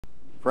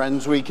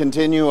Friends, we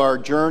continue our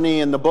journey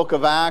in the book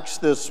of Acts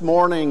this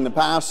morning. The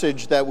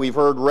passage that we've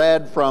heard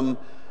read from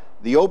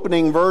the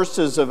opening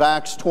verses of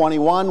Acts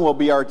 21 will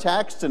be our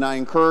text, and I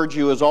encourage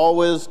you, as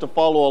always, to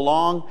follow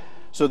along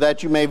so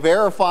that you may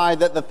verify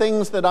that the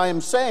things that I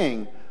am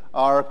saying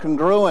are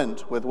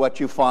congruent with what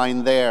you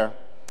find there.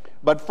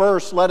 But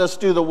first, let us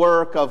do the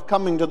work of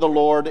coming to the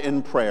Lord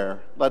in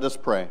prayer. Let us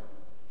pray.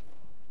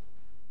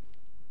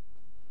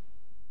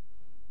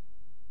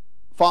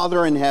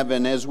 Father in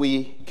heaven, as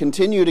we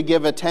continue to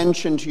give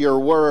attention to your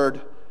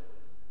word,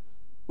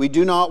 we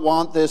do not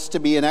want this to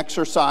be an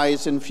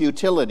exercise in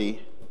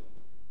futility.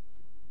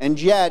 And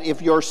yet,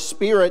 if your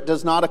Spirit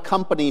does not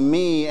accompany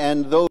me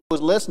and those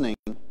listening,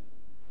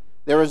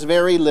 there is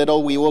very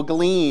little we will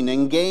glean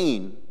and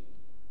gain.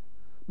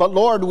 But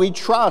Lord, we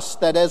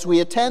trust that as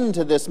we attend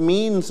to this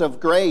means of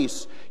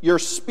grace, your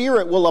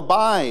Spirit will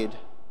abide,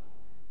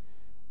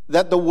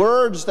 that the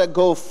words that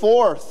go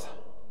forth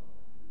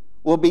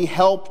will be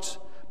helped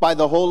by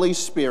the Holy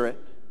Spirit,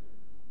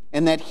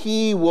 and that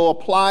he will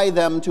apply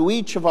them to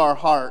each of our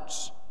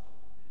hearts,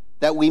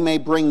 that we may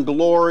bring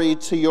glory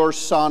to your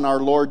Son,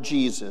 our Lord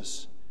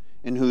Jesus,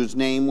 in whose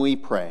name we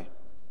pray.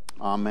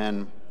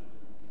 Amen.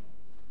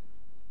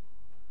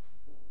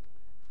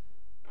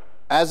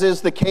 As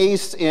is the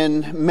case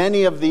in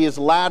many of these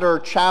latter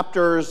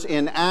chapters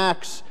in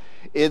Acts,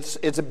 it's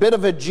a bit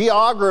of a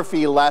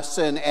geography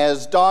lesson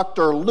as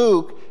Dr.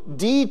 Luke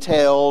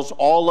details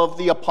all of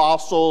the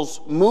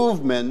apostles'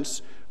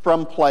 movements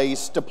from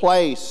place to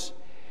place.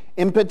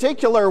 In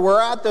particular,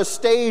 we're at the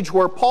stage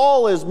where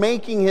Paul is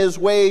making his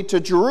way to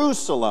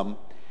Jerusalem,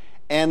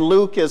 and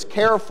Luke is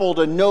careful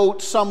to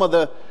note some of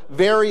the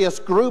various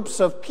groups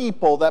of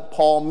people that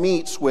Paul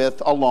meets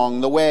with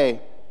along the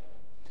way.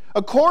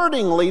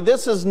 Accordingly,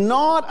 this is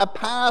not a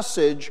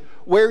passage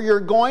where you're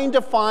going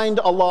to find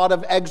a lot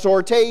of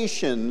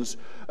exhortations.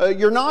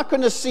 You're not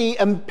going to see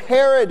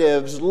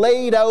imperatives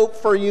laid out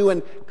for you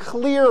in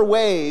clear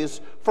ways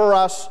for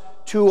us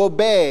to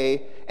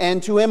obey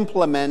and to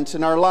implement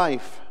in our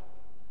life.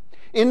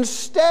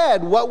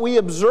 Instead, what we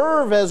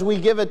observe as we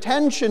give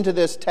attention to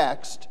this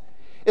text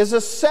is a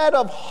set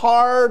of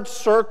hard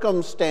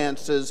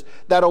circumstances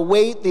that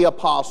await the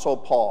Apostle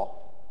Paul.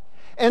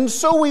 And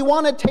so we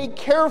want to take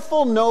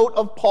careful note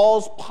of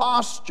Paul's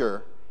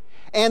posture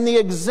and the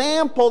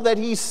example that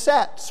he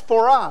sets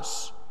for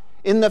us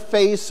in the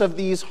face of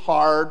these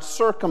hard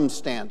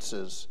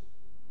circumstances.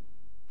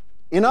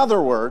 In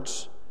other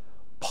words,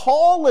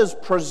 Paul is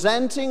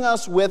presenting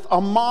us with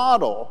a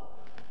model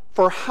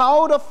for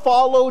how to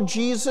follow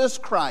Jesus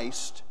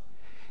Christ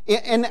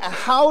and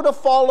how to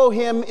follow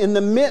him in the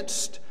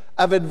midst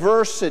of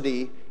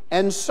adversity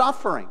and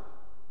suffering.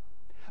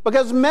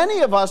 Because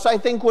many of us, I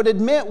think, would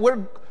admit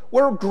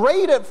we're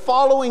great at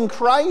following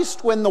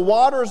Christ when the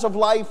waters of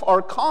life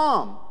are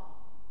calm.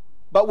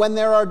 But when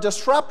there are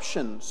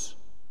disruptions,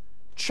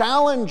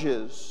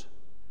 challenges,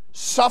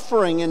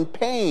 suffering, and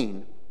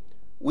pain,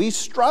 we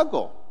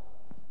struggle.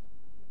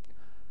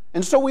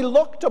 And so we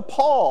look to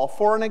Paul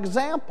for an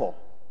example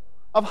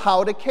of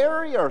how to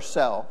carry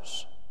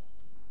ourselves.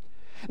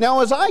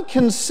 Now, as I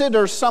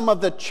consider some of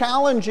the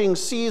challenging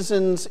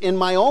seasons in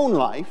my own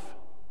life,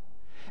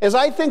 as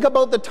I think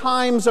about the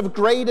times of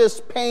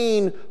greatest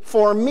pain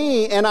for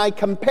me, and I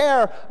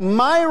compare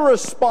my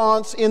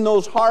response in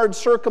those hard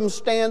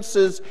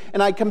circumstances,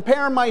 and I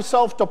compare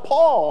myself to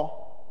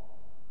Paul,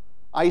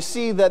 I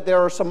see that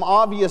there are some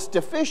obvious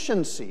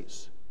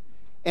deficiencies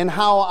in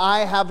how I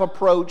have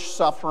approached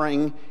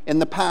suffering in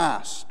the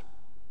past.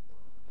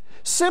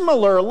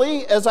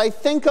 Similarly, as I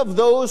think of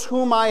those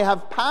whom I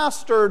have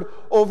pastored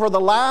over the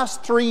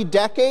last 3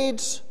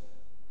 decades,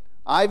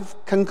 I've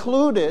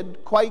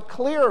concluded quite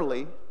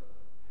clearly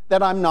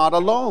that I'm not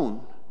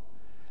alone.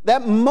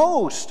 That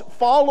most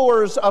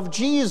followers of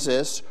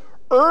Jesus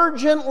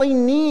urgently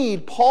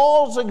need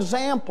Paul's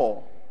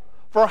example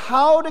for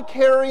how to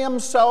carry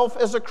himself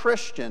as a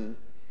Christian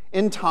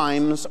in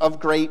times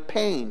of great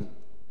pain.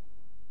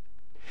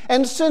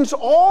 And since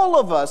all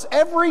of us,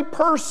 every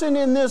person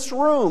in this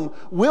room,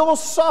 will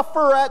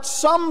suffer at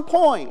some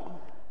point,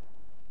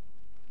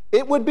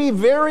 it would be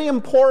very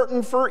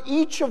important for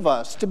each of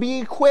us to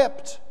be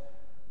equipped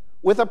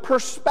with a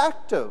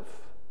perspective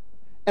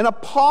and a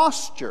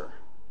posture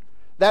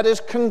that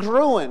is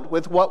congruent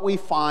with what we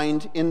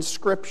find in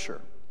Scripture.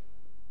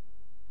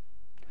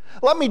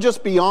 Let me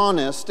just be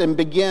honest and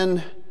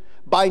begin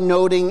by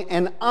noting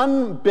an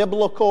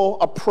unbiblical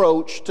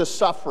approach to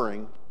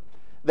suffering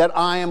that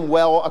I am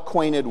well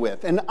acquainted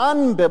with. An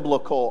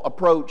unbiblical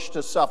approach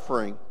to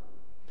suffering.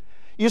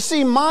 You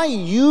see, my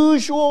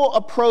usual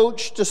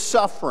approach to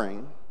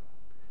suffering,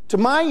 to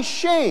my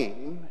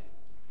shame,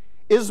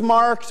 is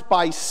marked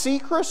by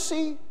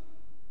secrecy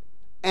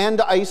and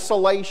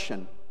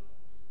isolation.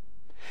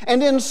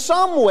 And in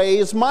some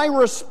ways, my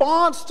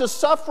response to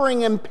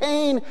suffering and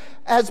pain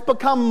has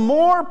become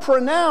more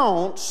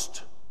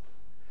pronounced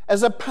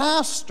as a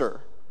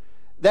pastor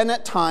than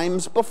at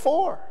times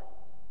before.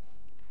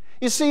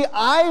 You see,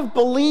 I've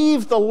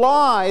believed the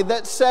lie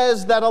that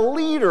says that a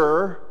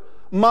leader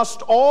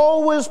must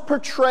always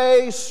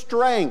portray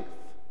strength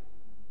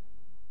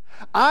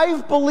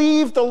I've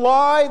believed the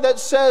lie that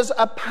says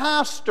a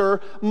pastor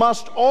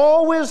must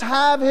always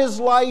have his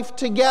life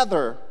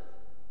together.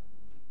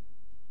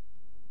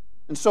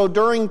 And so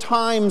during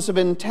times of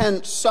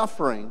intense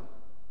suffering,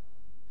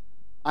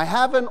 I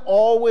haven't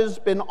always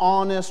been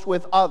honest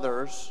with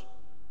others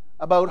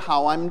about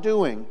how I'm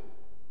doing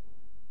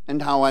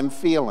and how I'm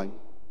feeling.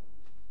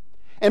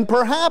 And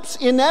perhaps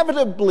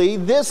inevitably,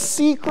 this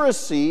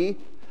secrecy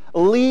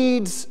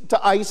leads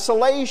to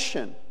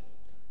isolation.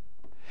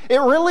 It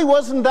really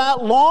wasn't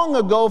that long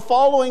ago,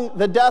 following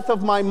the death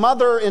of my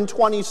mother in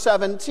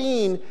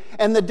 2017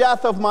 and the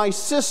death of my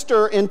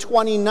sister in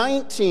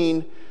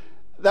 2019,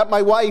 that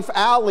my wife,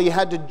 Allie,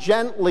 had to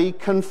gently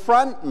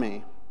confront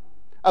me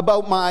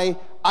about my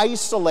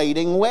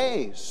isolating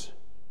ways.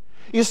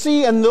 You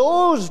see, in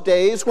those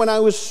days when I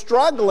was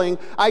struggling,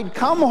 I'd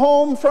come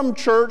home from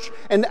church,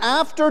 and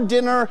after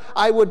dinner,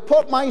 I would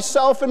put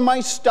myself in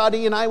my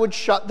study and I would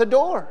shut the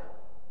door.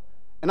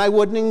 And I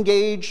wouldn't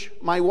engage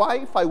my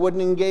wife, I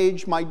wouldn't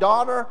engage my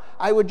daughter,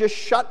 I would just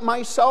shut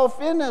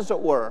myself in, as it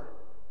were,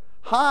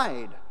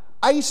 hide,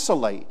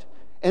 isolate,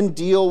 and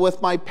deal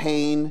with my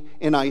pain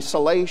in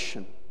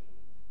isolation.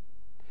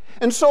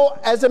 And so,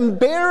 as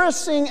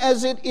embarrassing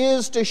as it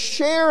is to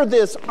share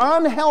this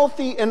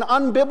unhealthy and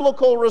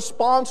unbiblical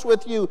response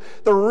with you,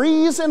 the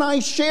reason I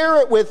share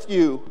it with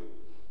you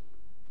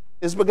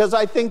is because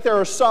I think there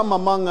are some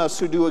among us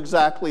who do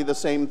exactly the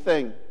same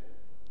thing.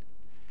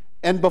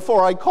 And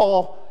before I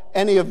call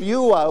any of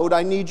you out,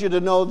 I need you to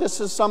know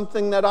this is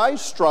something that I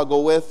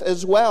struggle with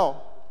as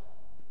well.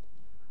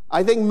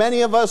 I think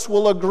many of us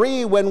will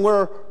agree when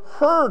we're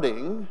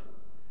hurting,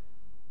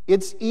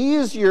 it's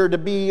easier to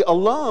be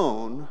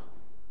alone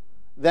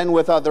than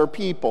with other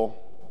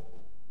people.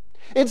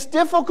 It's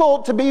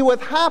difficult to be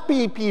with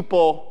happy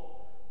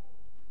people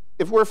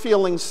if we're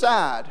feeling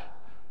sad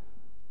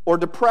or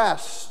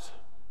depressed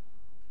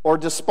or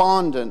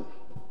despondent.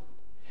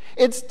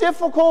 It's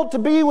difficult to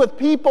be with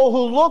people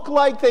who look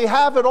like they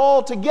have it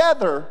all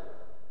together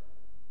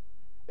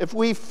if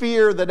we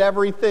fear that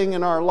everything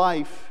in our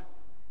life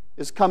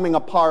is coming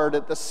apart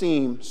at the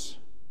seams.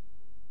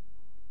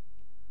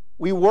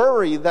 We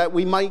worry that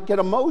we might get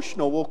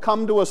emotional. We'll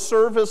come to a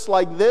service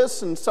like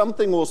this and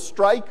something will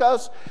strike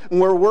us,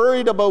 and we're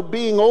worried about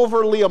being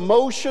overly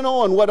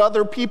emotional and what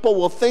other people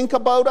will think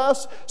about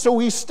us, so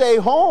we stay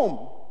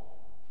home.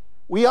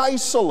 We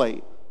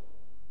isolate.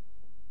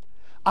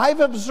 I've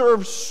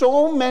observed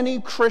so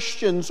many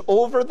Christians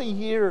over the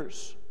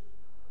years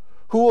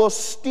who will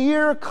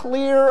steer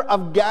clear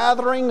of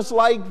gatherings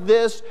like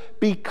this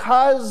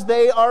because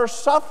they are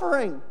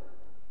suffering.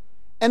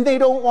 And they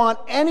don't want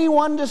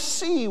anyone to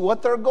see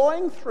what they're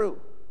going through.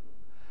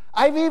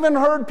 I've even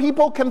heard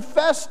people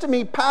confess to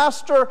me,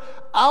 "Pastor,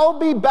 I'll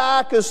be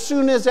back as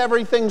soon as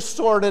everything's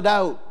sorted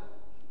out.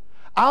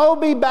 I'll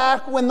be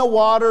back when the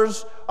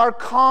waters are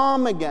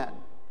calm again."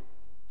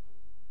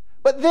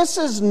 But this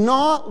is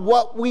not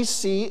what we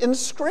see in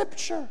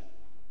Scripture.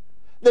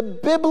 The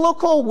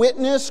biblical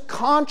witness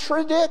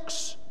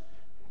contradicts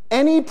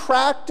any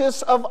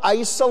practice of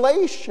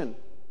isolation.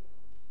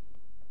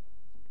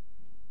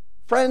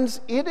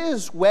 Friends, it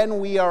is when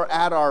we are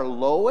at our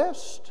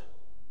lowest,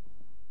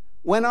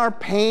 when our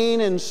pain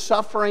and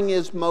suffering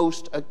is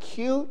most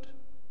acute,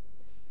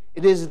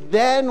 it is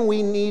then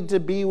we need to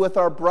be with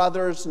our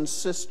brothers and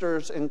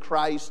sisters in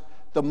Christ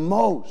the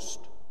most.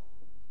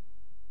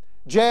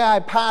 J.I.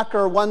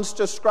 Packer once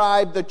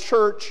described the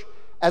church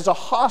as a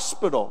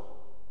hospital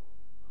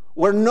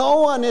where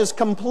no one is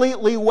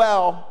completely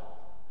well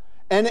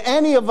and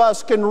any of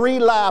us can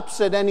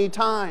relapse at any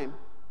time.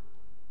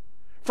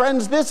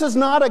 Friends, this is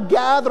not a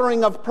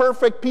gathering of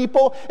perfect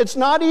people. It's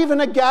not even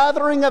a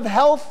gathering of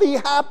healthy,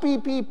 happy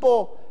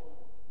people.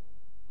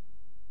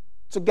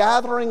 It's a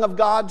gathering of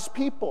God's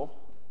people,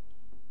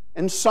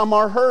 and some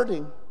are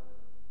hurting.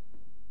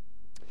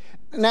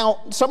 Now,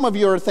 some of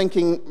you are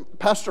thinking,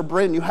 "Pastor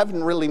Bryn, you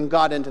haven't really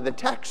got into the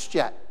text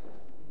yet."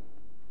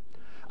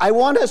 I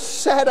want to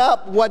set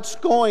up what's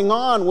going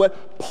on,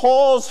 what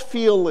Paul's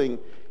feeling.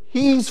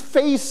 He's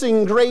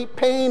facing great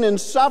pain and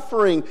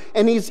suffering,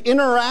 and he's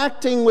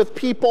interacting with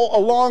people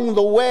along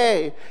the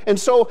way. And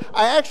so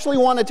I actually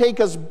want to take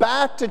us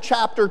back to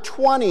chapter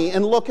 20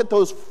 and look at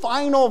those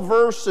final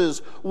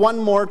verses one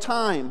more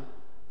time.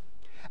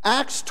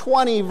 Acts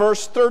 20,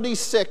 verse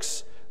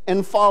 36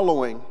 and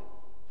following.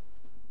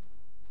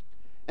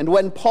 "And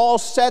when Paul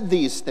said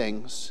these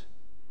things,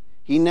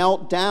 he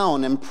knelt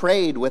down and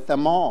prayed with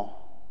them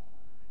all.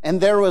 And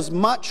there was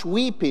much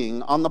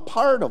weeping on the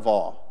part of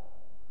all.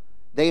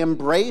 They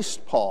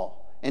embraced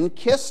Paul and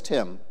kissed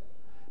him,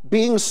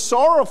 being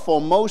sorrowful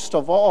most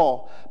of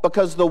all,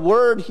 because the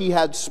word he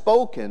had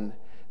spoken,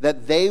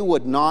 that they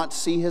would not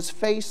see his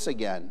face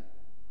again.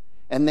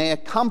 And they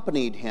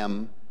accompanied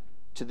him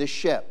to the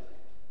ship."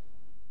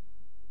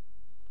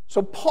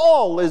 So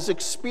Paul is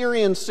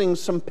experiencing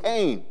some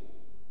pain.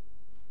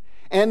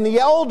 And the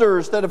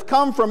elders that have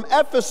come from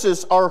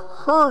Ephesus are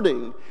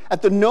hurting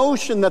at the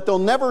notion that they'll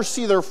never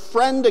see their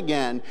friend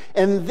again.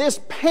 And this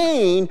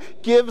pain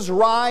gives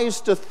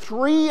rise to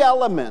three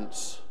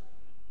elements.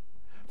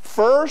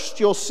 First,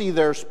 you'll see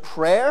there's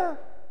prayer.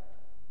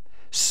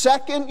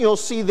 Second, you'll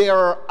see there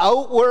are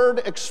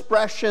outward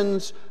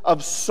expressions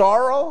of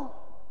sorrow.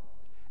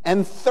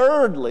 And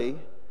thirdly,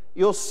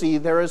 you'll see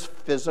there is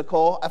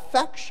physical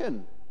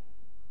affection.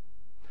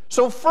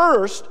 So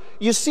first,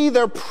 you see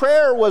their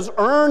prayer was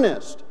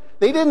earnest.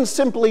 They didn't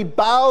simply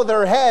bow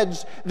their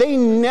heads. They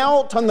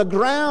knelt on the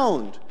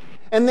ground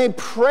and they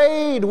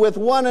prayed with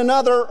one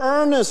another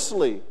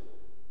earnestly.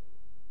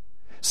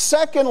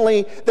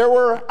 Secondly, there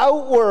were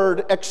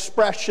outward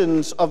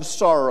expressions of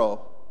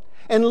sorrow.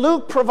 And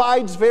Luke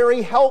provides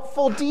very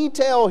helpful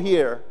detail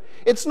here.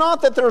 It's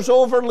not that there's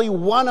overly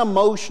one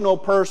emotional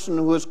person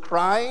who is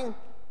crying.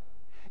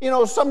 You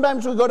know,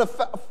 sometimes we go to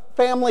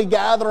family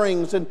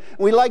gatherings and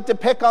we like to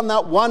pick on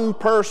that one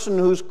person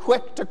who's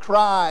quick to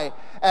cry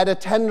at a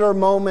tender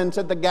moment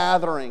at the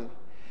gathering.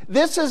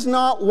 This is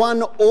not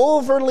one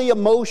overly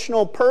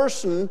emotional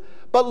person,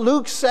 but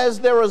Luke says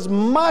there is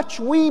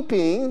much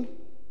weeping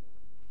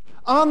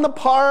on the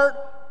part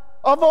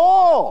of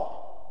all.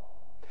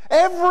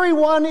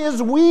 Everyone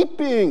is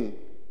weeping.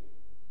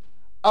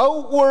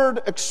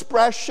 Outward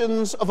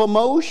expressions of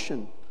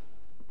emotion.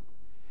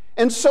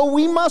 And so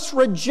we must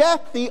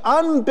reject the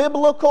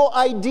unbiblical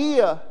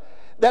idea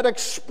that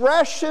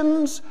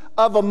expressions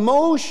of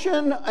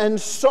emotion and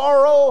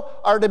sorrow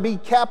are to be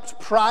kept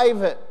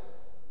private.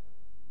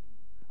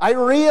 I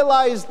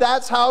realize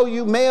that's how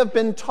you may have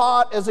been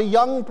taught as a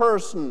young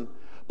person,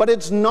 but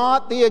it's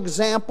not the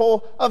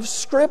example of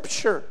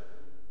Scripture.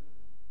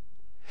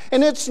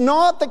 And it's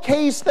not the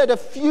case that a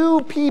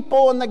few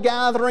people in the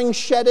gathering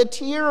shed a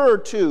tear or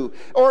two,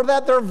 or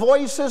that their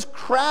voices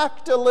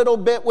cracked a little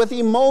bit with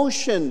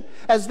emotion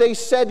as they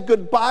said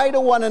goodbye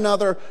to one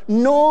another.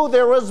 No,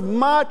 there was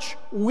much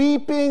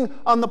weeping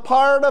on the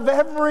part of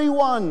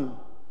everyone.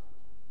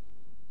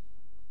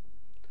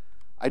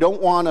 I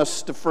don't want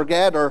us to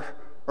forget or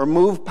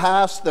move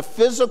past the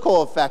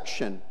physical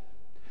affection.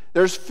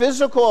 There's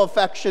physical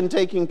affection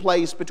taking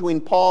place between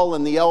Paul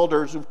and the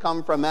elders who've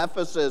come from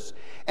Ephesus.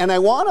 And I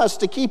want us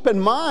to keep in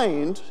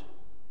mind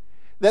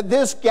that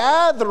this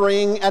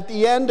gathering at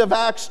the end of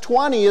Acts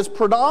 20 is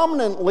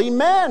predominantly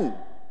men.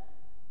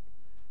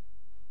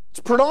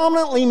 It's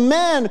predominantly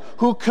men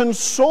who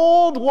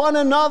consoled one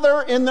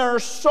another in their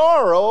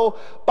sorrow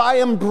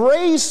by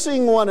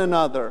embracing one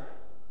another.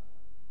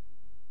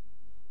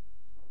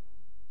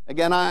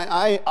 Again,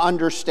 I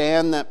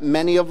understand that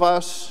many of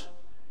us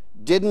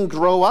didn't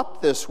grow up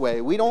this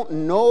way. We don't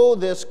know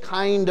this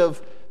kind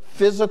of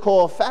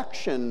physical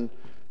affection,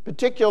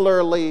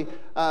 particularly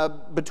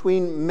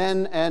between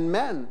men and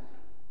men.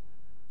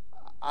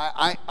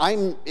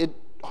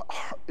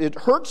 It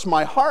hurts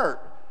my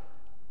heart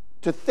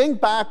to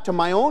think back to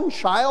my own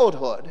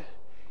childhood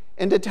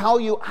and to tell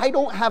you I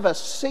don't have a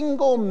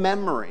single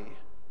memory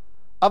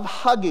of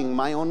hugging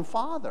my own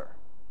father.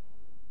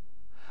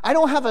 I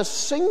don't have a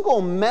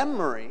single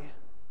memory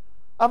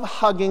of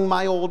hugging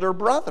my older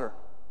brother.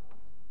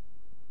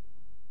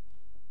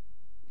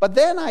 But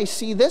then I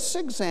see this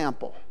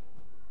example,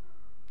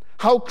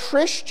 how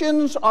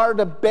Christians are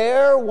to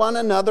bear one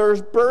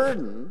another's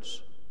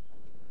burdens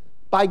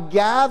by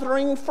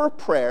gathering for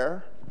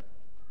prayer,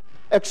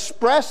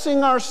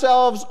 expressing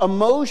ourselves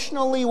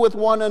emotionally with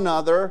one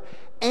another,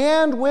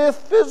 and with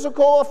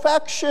physical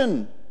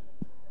affection.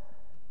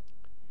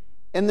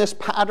 And this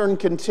pattern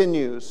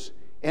continues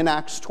in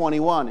Acts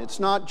 21. It's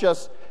not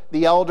just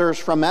the elders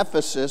from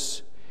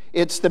Ephesus,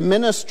 it's the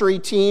ministry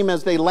team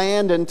as they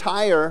land in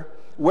Tyre.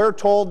 We're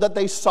told that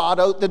they sought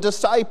out the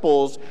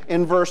disciples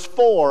in verse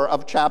 4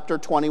 of chapter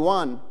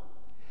 21.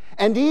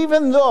 And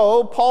even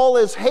though Paul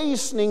is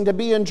hastening to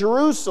be in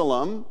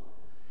Jerusalem,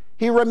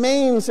 he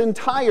remains in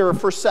Tyre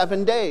for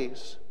 7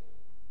 days.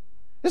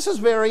 This is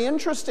very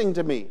interesting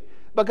to me,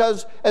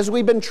 because as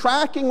we've been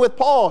tracking with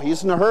Paul,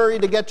 he's in a hurry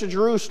to get to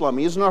Jerusalem.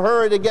 He's in a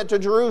hurry to get to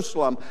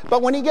Jerusalem.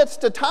 But when he gets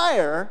to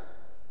Tyre,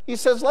 he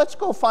says, let's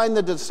go find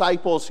the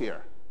disciples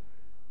here.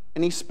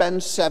 And he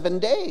spends 7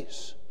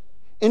 days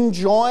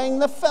enjoying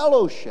the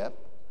fellowship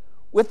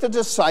with the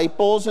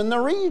disciples in the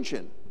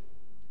region.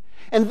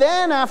 And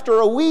then after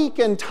a week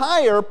in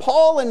Tyre,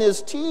 Paul and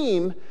his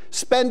team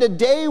spend a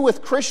day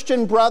with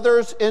Christian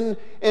brothers in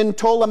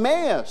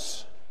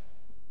Ptolemais.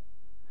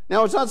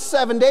 Now it's not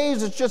 7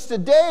 days, it's just a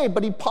day,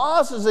 but he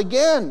pauses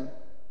again.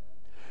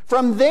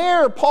 From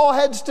there, Paul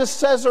heads to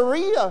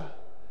Caesarea,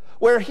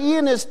 where he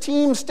and his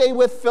team stay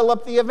with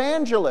Philip the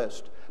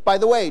evangelist. By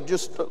the way,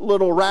 just a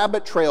little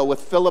rabbit trail with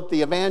Philip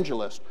the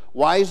evangelist.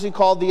 Why is he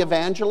called the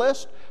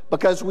evangelist?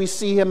 Because we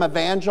see him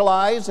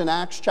evangelize in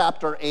Acts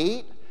chapter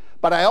 8.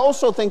 But I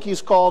also think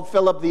he's called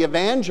Philip the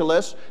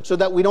evangelist so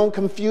that we don't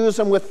confuse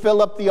him with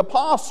Philip the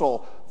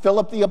apostle.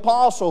 Philip the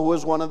apostle, who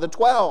was one of the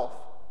 12.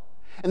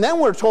 And then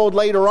we're told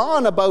later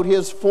on about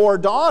his 4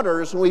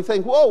 daughters, and we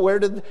think, whoa, where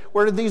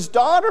did these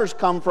daughters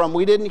come from?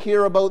 We didn't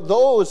hear about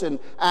those in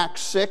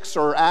Acts 6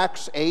 or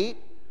Acts 8.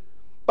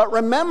 But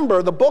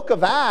remember, the book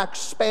of Acts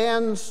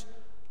spans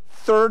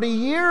 30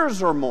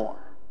 years or more.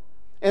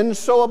 And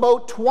so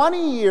about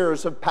 20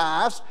 years have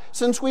passed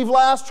since we've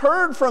last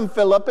heard from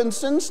Philip, and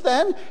since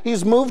then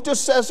he's moved to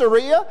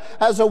Caesarea,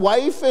 has a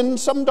wife and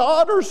some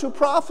daughters who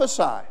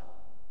prophesy.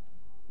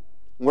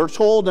 We're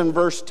told in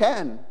verse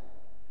 10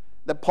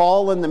 that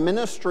Paul and the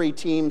ministry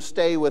team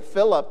stay with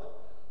Philip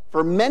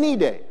for many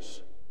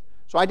days.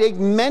 So I take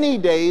many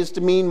days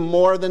to mean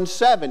more than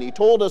 7. He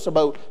told us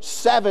about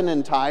 7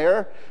 in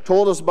Tyre,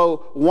 told us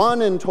about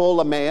 1 in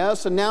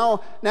Ptolemais, and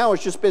now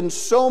it's just been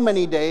so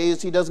many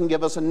days, he doesn't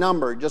give us a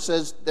number. He just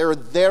says they're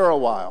there a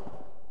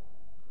while.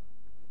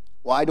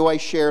 Why do I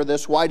share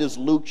this? Why does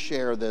Luke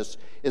share this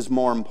is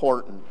more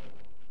important?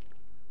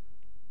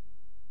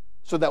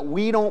 So that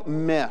we don't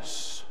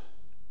miss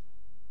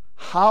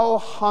how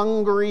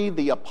hungry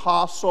the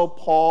Apostle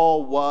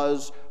Paul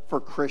was for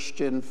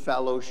Christian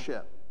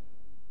fellowship.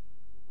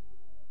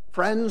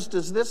 Friends,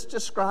 does this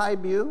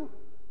describe you?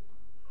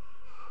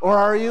 Or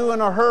are you in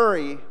a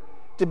hurry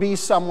to be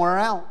somewhere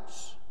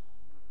else?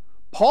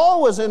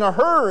 Paul was in a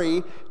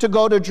hurry to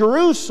go to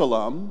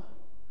Jerusalem,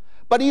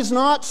 but he's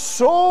not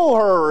so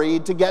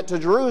hurried to get to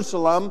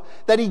Jerusalem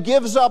that he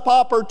gives up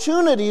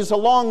opportunities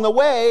along the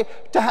way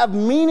to have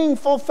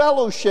meaningful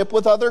fellowship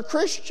with other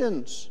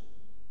Christians.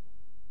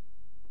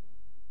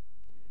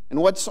 And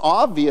what's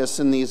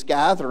obvious in these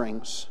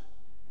gatherings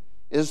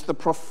is the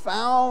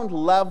profound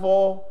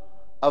level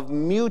of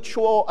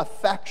mutual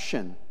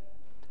affection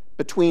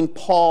between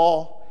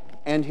Paul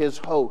and his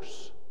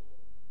hosts.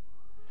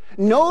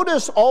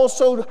 Notice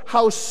also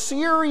how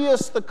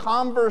serious the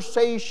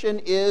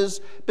conversation is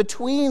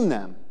between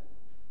them.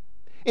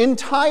 In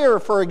Tyre,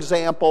 for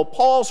example,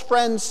 Paul's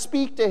friends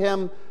speak to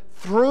him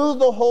through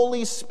the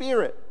Holy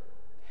Spirit,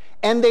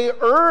 and they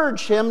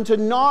urge him to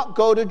not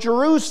go to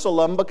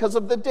Jerusalem because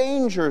of the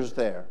dangers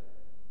there.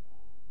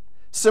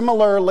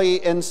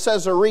 Similarly, in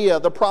Caesarea,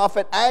 the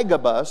prophet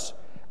Agabus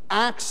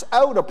acts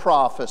out a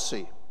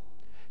prophecy.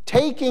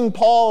 Taking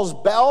Paul's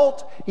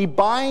belt, he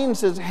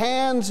binds his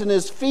hands and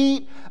his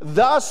feet.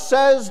 Thus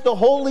says the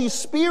Holy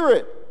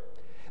Spirit.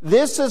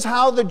 This is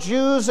how the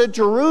Jews at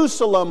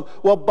Jerusalem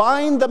will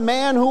bind the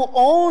man who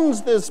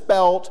owns this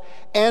belt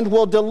and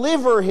will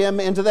deliver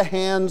him into the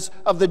hands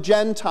of the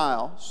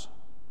Gentiles.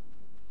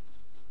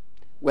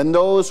 When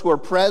those who are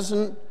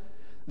present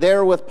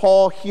there with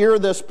Paul hear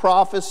this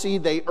prophecy,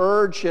 they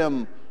urge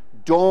him,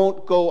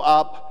 don't go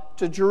up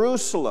to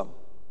Jerusalem.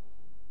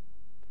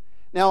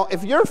 Now,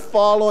 if you're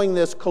following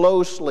this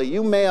closely,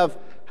 you may have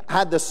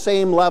had the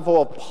same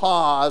level of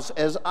pause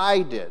as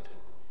I did.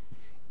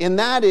 And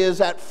that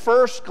is, at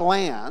first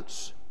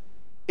glance,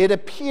 it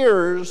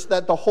appears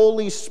that the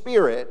Holy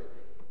Spirit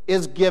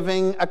is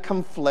giving a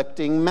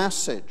conflicting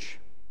message.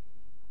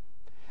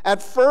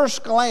 At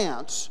first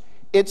glance,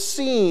 it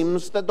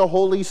seems that the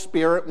Holy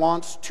Spirit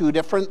wants 2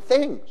 different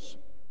things.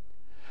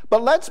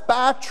 But let's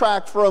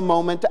backtrack for a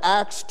moment to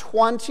Acts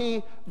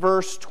 20,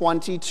 verse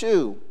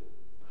 22.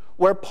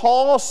 Where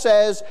Paul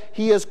says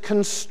he is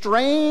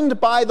constrained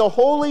by the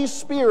Holy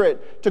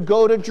Spirit to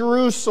go to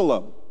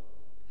Jerusalem.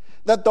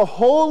 That the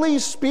Holy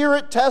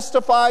Spirit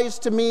testifies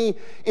to me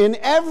in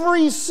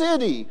every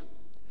city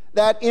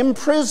that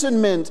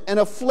imprisonment and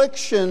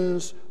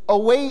afflictions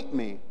await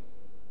me.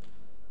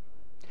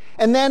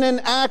 And then in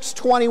Acts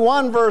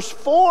 21, verse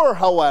 4,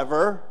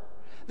 however,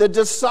 the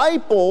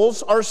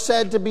disciples are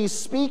said to be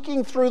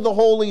speaking through the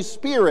Holy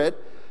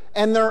Spirit,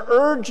 and they're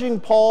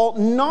urging Paul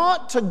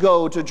not to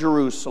go to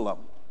Jerusalem.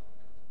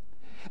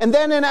 And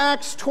then in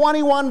Acts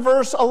 21,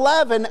 verse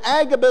 11,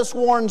 Agabus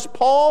warns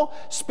Paul,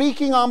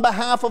 speaking on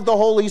behalf of the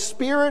Holy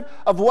Spirit,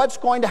 of what's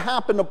going to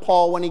happen to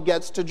Paul when he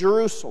gets to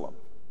Jerusalem.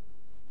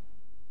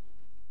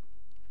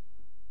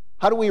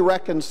 How do we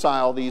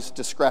reconcile these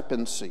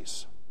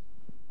discrepancies?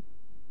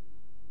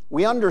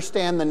 We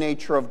understand the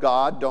nature of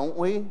God, don't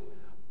we?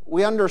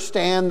 We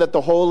understand that the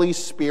Holy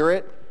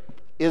Spirit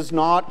is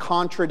not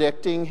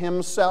contradicting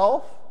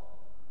himself,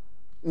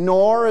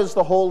 nor is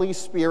the Holy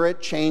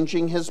Spirit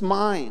changing his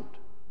mind.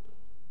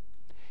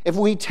 If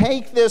we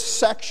take this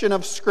section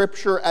of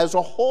Scripture as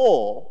a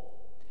whole,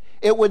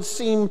 it would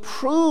seem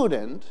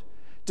prudent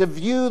to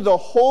view the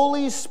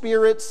Holy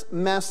Spirit's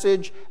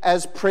message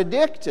as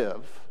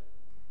predictive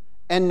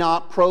and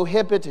not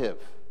prohibitive.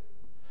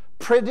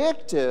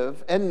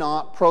 Predictive and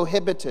not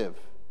prohibitive.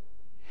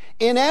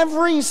 In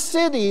every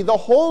city, the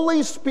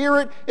Holy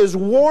Spirit is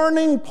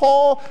warning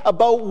Paul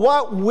about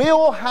what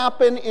will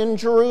happen in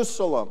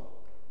Jerusalem.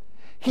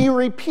 He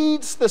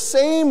repeats the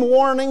same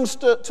warnings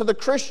to the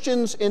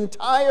Christians in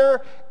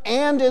Tyre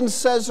and in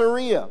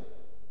Caesarea.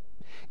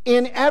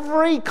 In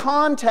every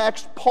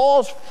context,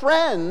 Paul's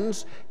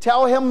friends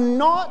tell him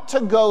not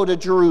to go to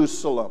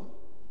Jerusalem.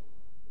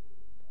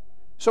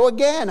 So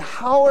again,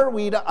 how are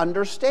we to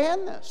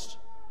understand this?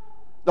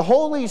 The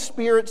Holy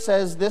Spirit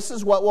says this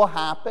is what will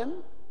happen,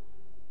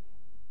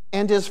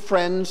 and his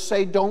friends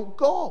say don't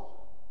go.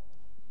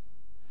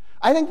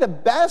 I think the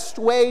best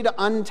way to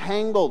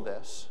untangle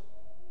this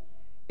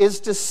is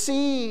to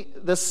see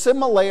the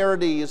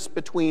similarities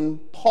between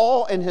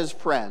Paul and his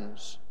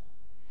friends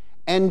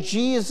and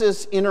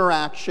Jesus'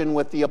 interaction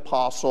with the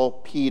Apostle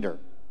Peter.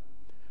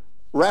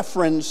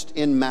 referenced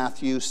in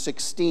Matthew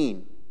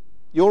 16.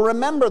 You'll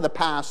remember the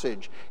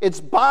passage.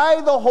 It's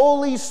by the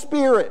Holy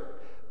Spirit,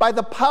 by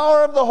the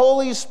power of the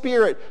Holy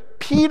Spirit.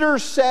 Peter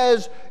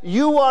says,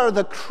 "You are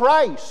the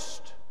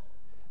Christ,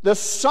 the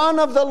Son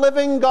of the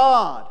living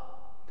God."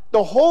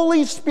 The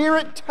Holy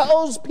Spirit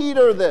tells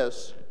Peter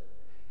this.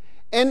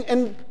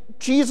 And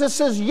Jesus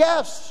says,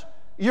 "Yes,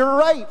 you're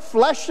right.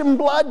 Flesh and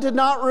blood did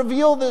not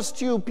reveal this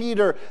to you,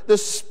 Peter. The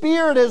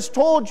Spirit has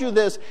told you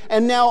this.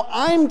 And now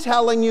I'm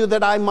telling you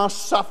that I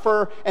must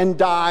suffer and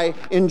die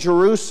in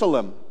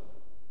Jerusalem."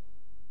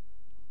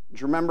 Do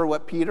you remember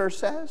what Peter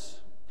says?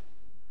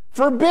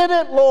 "Forbid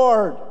it,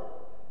 Lord.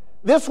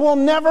 This will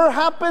never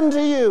happen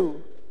to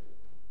you."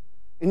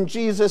 And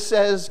Jesus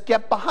says,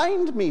 "Get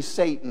behind me,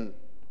 Satan."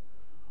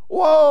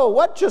 Whoa,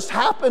 what just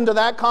happened to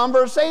that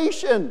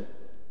conversation?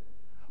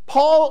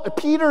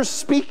 Peter's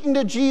speaking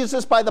to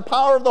Jesus by the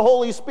power of the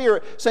Holy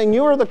Spirit, saying,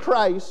 "You are the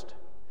Christ."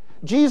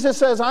 Jesus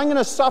says, "I'm going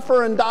to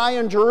suffer and die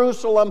in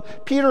Jerusalem."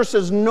 Peter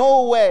says,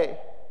 "No way."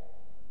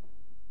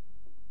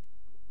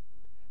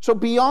 So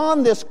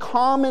beyond this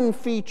common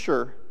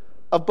feature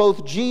of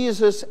both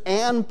Jesus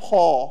and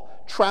Paul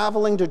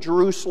traveling to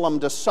Jerusalem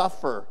to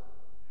suffer,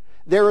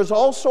 there is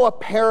also a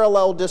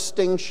parallel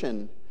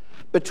distinction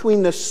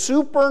between the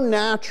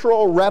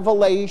supernatural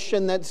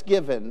revelation that's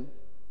given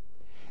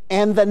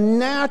and the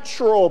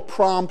natural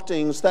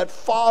promptings that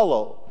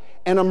follow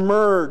and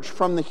emerge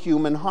from the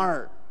human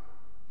heart.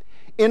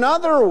 In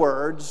other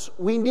words,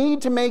 we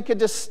need to make a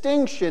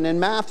distinction in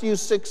Matthew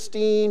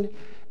 16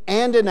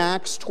 and in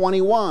Acts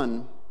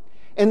 21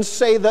 and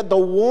say that the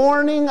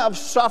warning of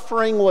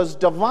suffering was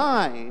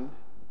divine,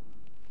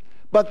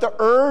 but the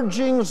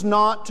urgings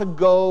not to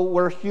go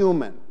were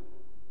human.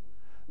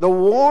 The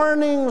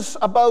warnings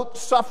about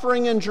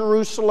suffering in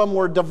Jerusalem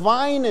were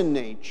divine in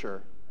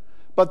nature,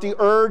 but the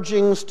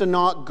urgings to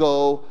not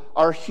go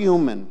are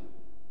human.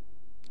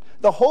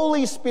 The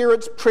Holy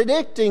Spirit's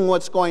predicting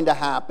what's going to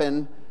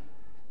happen,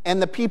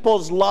 and the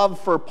people's love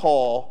for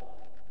Paul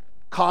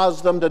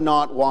caused them to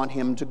not want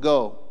him to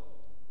go.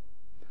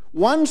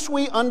 Once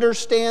we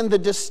understand the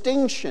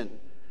distinction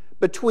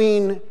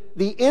between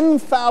the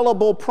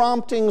infallible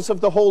promptings of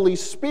the Holy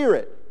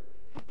Spirit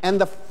and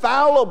the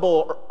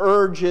fallible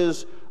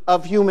urges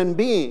of human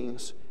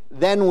beings,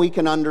 then we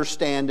can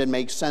understand and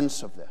make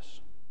sense of this.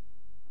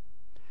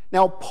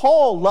 Now,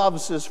 Paul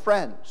loves his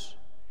friends.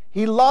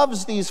 He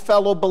loves these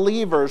fellow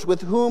believers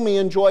with whom he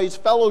enjoys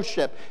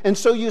fellowship. And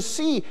so you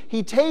see,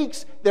 he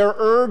takes their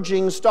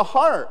urgings to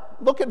heart.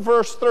 Look at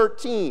verse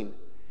 13.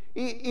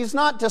 He's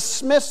not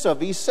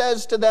dismissive. He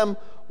says to them,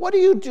 "What are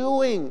you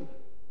doing?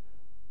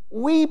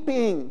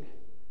 Weeping.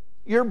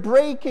 You're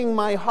breaking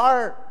my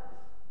heart."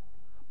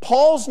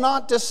 Paul's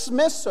not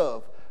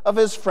dismissive of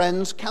his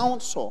friends'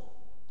 counsel.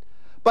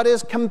 But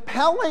as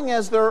compelling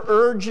as their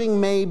urging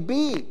may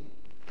be,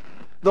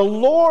 the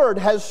Lord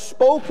has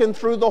spoken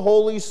through the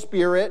Holy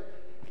Spirit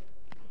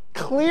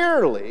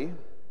clearly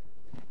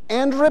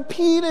and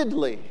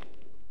repeatedly.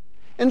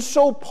 And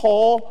so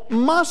Paul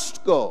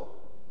must go.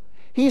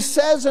 He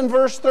says in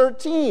verse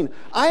 13,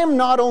 "I am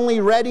not only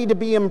ready to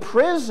be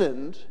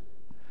imprisoned,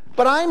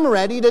 but I'm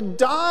ready to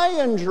die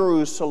in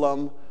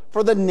Jerusalem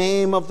for the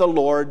name of the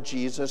Lord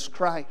Jesus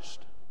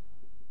Christ."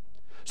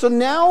 So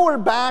now we're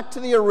back to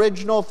the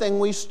original thing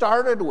we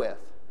started with.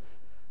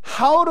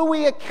 How do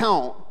we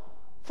account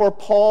for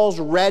Paul's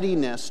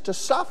readiness to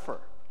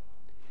suffer?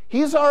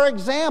 He's our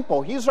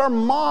example. He's our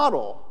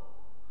model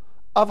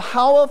of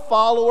how a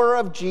follower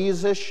of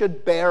Jesus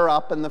should bear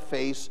up in the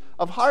face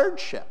of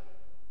hardship.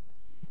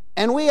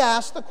 And we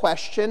ask the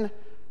question,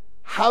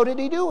 how did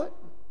he do it?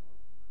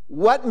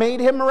 What made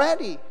him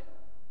ready?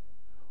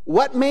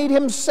 What made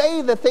him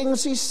say the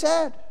things he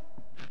said?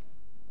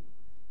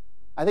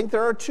 I think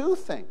there are two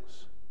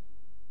things.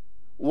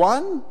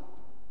 One,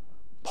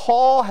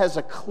 Paul has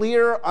a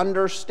clear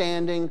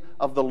understanding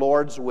of the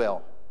Lord's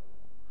will.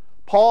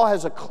 Paul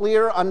has a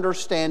clear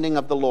understanding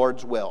of the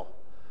Lord's will.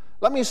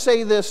 Let me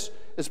say this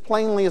as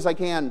plainly as I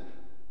can.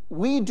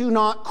 We do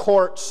not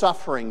court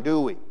suffering, do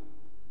we?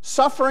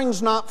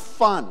 Suffering's not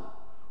fun.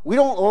 We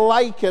don't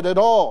like it at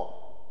all.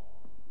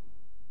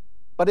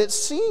 But it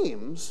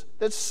seems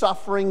that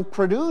suffering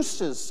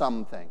produces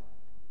something.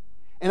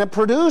 And it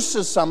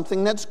produces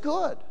something that's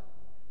good.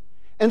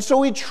 And so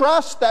we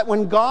trust that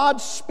when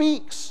God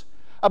speaks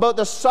about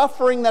the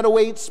suffering that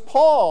awaits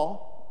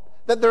Paul,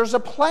 that there's a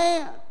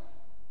plan.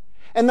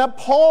 And that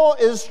Paul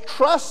is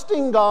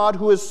trusting God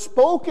who has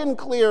spoken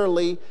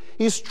clearly.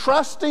 He's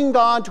trusting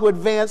God to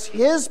advance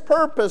his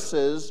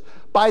purposes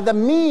by the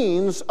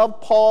means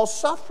of Paul's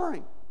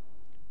suffering.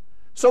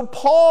 So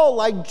Paul,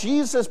 like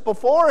Jesus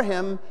before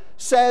him,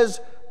 says,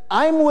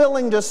 "I'm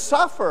willing to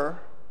suffer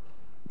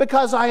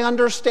because I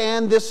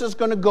understand this is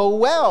going to go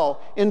well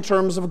in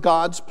terms of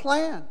God's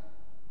plan."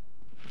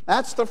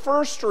 That's the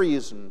first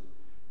reason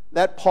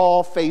that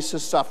Paul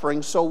faces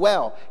suffering so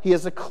well. He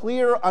has a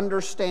clear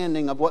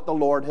understanding of what the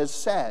Lord has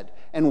said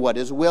and what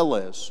his will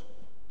is.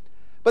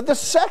 But the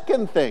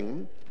second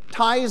thing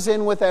ties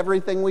in with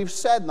everything we've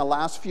said in the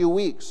last few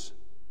weeks.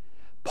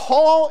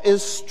 Paul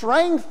is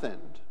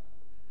strengthened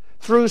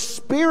through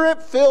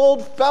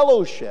Spirit-filled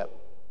fellowship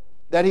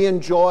that he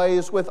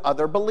enjoys with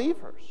other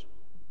believers.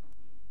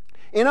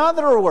 In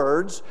other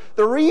words,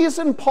 the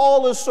reason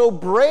Paul is so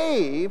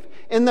brave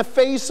in the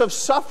face of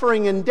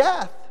suffering and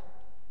death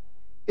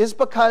is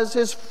because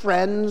his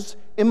friends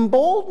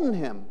embolden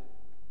him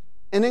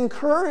and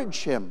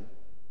encourage him.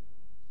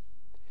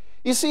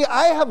 You see,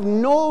 I have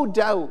no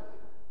doubt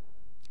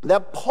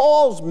that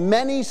Paul's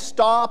many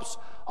stops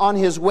on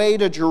his way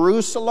to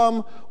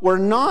Jerusalem were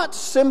not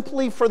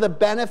simply for the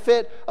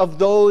benefit of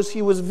those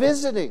he was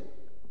visiting.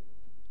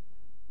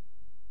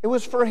 It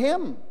was for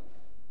him.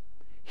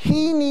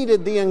 He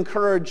needed the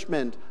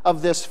encouragement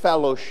of this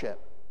fellowship.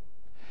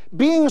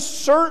 Being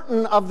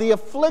certain of the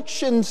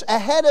afflictions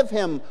ahead of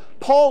him,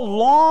 Paul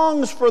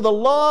longs for the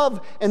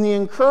love and the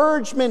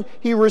encouragement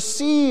he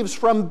receives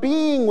from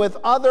being with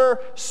other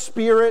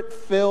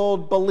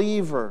Spirit-filled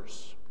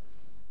believers.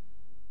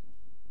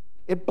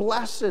 It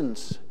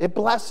blesses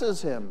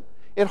him.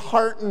 It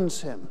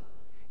heartens him.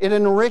 It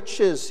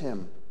enriches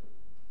him.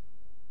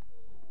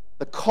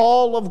 The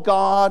call of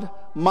God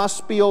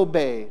must be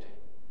obeyed.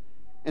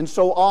 And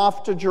so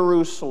off to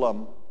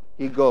Jerusalem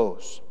he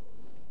goes.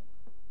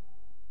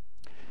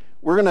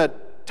 We're going to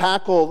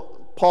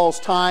tackle Paul's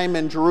time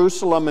in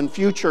Jerusalem in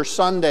future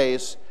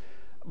Sundays,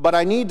 but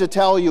I need to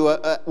tell you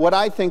what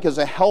I think is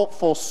a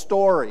helpful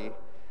story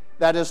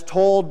that is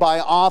told by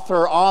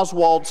author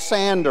Oswald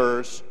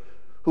Sanders,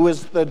 who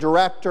is the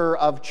director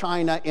of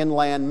China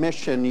Inland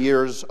Mission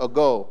years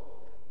ago.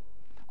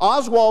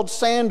 Oswald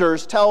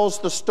Sanders tells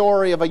the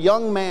story of a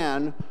young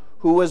man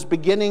who was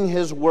beginning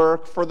his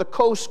work for the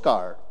Coast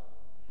Guard.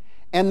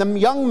 And the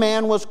young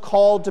man was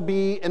called to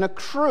be in a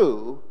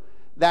crew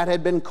that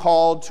had been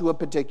called to a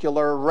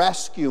particular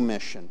rescue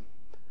mission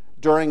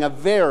during a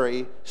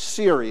very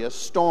serious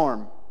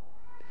storm.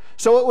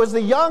 So it was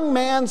the young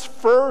man's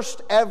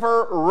first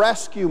ever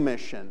rescue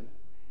mission,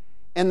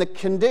 and the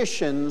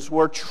conditions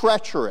were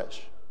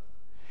treacherous.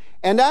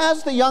 And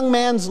as the young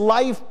man's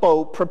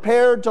lifeboat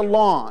prepared to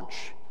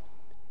launch,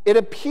 it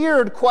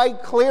appeared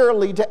quite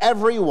clearly to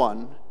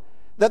everyone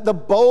that the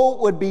boat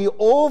would be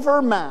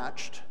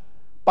overmatched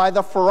by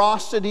the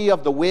ferocity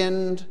of the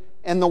wind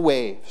and the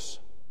waves.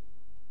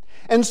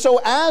 And so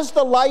as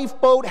the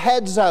lifeboat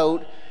heads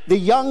out, the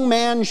young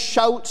man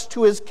shouts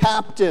to his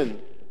captain,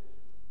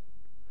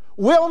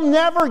 "We'll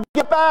never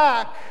get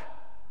back!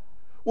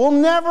 We'll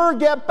never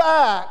get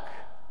back!"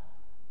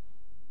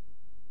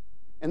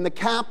 And the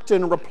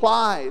captain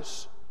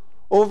replies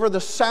over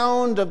the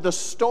sound of the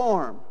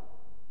storm,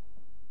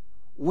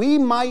 "We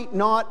might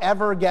not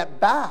ever get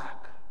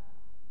back,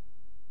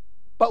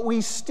 but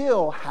we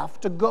still have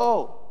to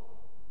go.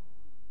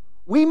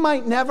 We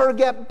might never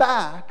get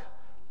back,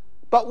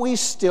 but we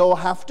still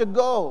have to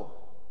go."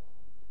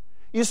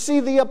 You see,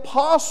 the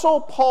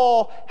Apostle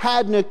Paul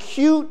had an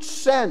acute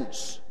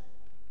sense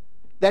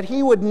that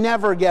he would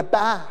never get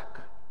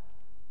back,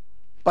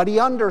 but he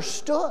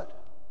understood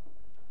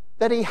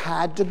that he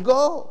had to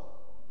go.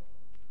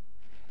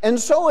 And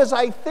so as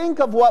I think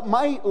of what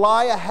might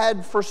lie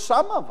ahead for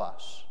some of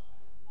us,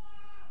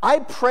 I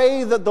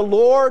pray that the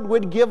Lord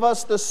would give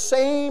us the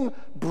same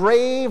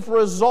brave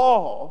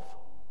resolve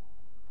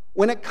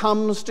when it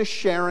comes to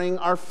sharing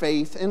our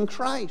faith in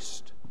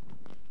Christ.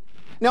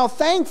 Now,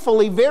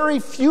 thankfully, very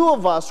few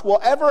of us will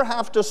ever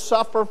have to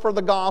suffer for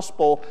the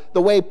gospel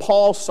the way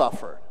Paul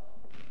suffered.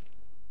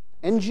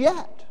 And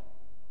yet,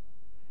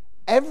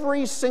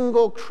 every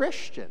single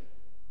Christian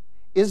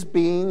is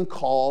being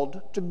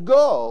called to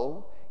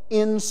go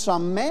in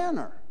some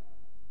manner.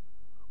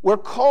 We're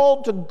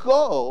called to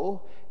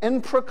go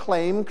and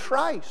proclaim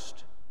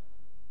Christ.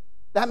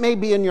 That may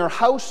be in your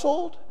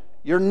household,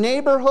 your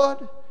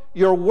neighborhood,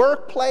 your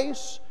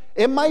workplace.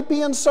 It might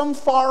be in some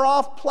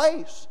far-off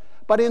place.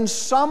 But in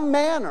some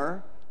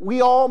manner,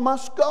 we all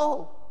must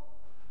go,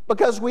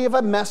 because we have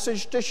a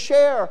message to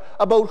share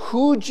about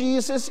who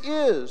Jesus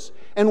is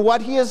and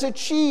what he has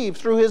achieved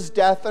through his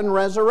death and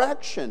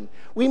resurrection.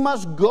 We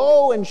must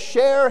go and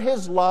share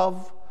his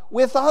love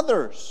with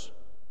others.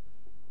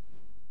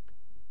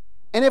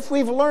 And if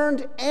we've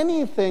learned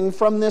anything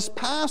from this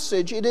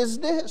passage, it is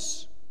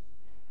this: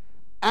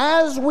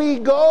 as we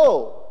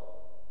go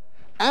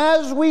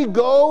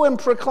and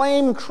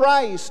proclaim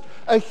Christ,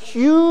 a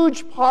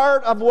huge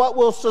part of what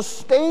will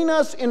sustain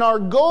us in our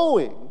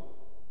going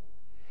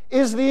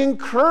is the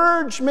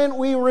encouragement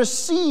we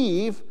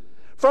receive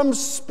from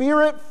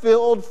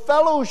Spirit-filled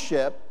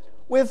fellowship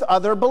with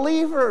other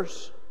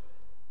believers.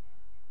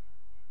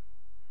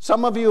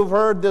 Some of you have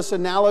heard this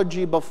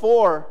analogy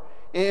before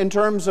in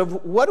terms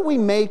of what do we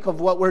make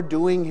of what we're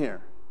doing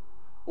here?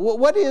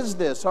 What is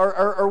this?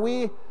 Are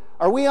we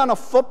on a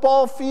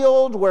football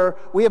field where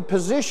we have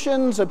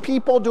positions of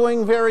people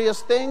doing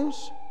various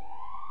things?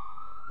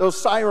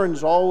 Those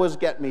sirens always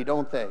get me,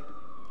 don't they?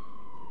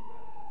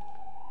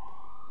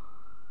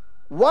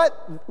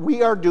 What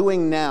we are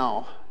doing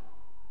now,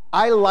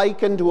 I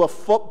liken to a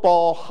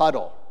football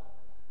huddle.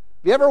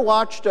 Have you ever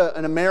watched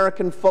an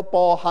American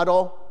football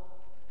huddle?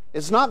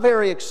 It's not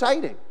very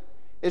exciting.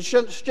 It's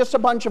just a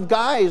bunch of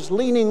guys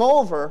leaning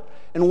over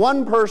and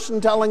one person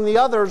telling the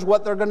others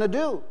what they're going to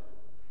do.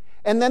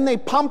 And then they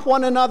pump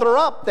one another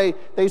up.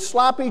 They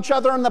slap each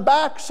other in the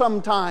back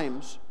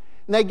sometimes.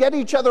 And they get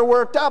each other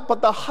worked up,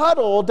 but the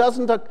huddle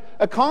doesn't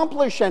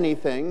accomplish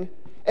anything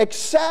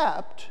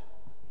except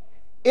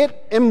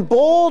it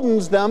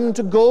emboldens them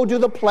to go do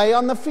the play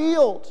on the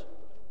field.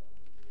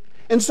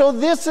 And so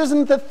this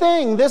isn't the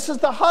thing. This is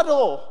the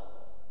huddle.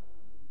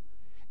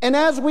 And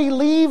as we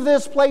leave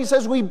this place,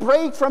 as we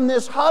break from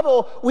this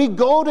huddle, we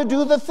go to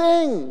do the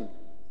thing,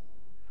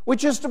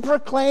 which is to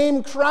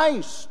proclaim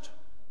Christ.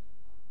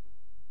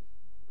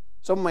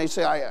 Some may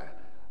say,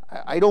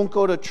 I don't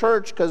go to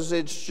church because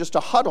it's just a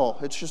huddle.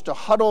 It's just a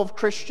huddle of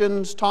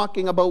Christians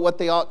talking about what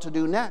they ought to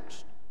do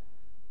next.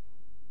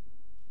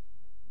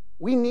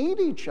 We need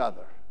each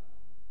other.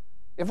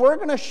 If we're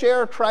going to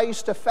share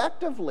Christ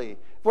effectively,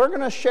 if we're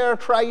going to share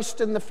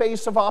Christ in the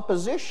face of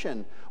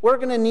opposition, we're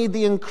going to need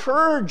the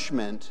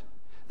encouragement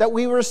that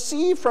we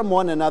receive from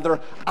one another.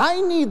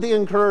 I need the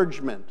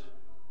encouragement.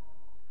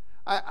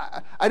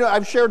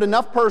 I've shared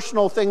enough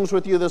personal things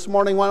with you this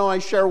morning. Why don't I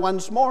share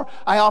once more?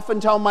 I often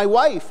tell my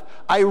wife,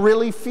 I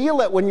really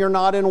feel it when you're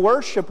not in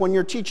worship, when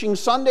you're teaching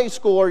Sunday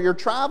school or you're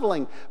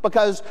traveling,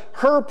 because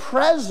her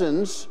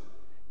presence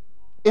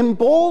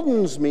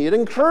emboldens me. It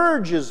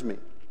encourages me.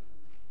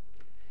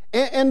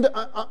 And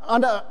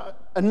on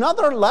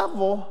another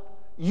level,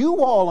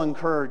 you all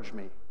encourage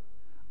me.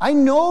 I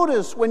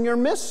notice when you're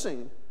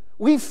missing.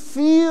 We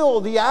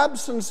feel the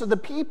absence of the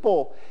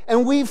people,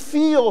 and we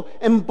feel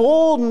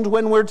emboldened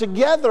when we're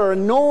together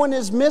and no one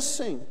is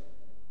missing.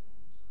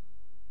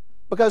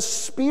 Because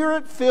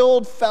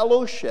Spirit-filled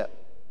fellowship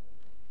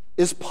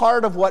is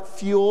part of what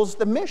fuels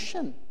the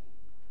mission.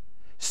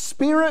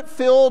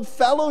 Spirit-filled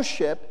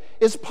fellowship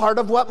is part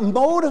of what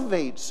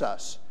motivates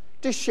us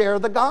to share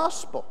the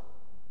gospel.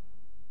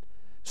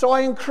 So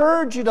I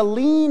encourage you to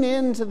lean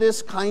into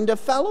this kind of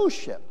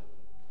fellowship.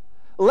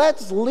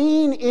 Let's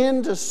lean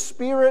into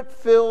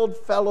Spirit-filled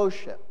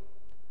fellowship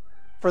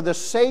for the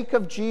sake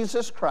of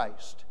Jesus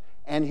Christ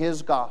and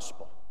His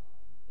gospel.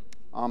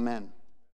 Amen.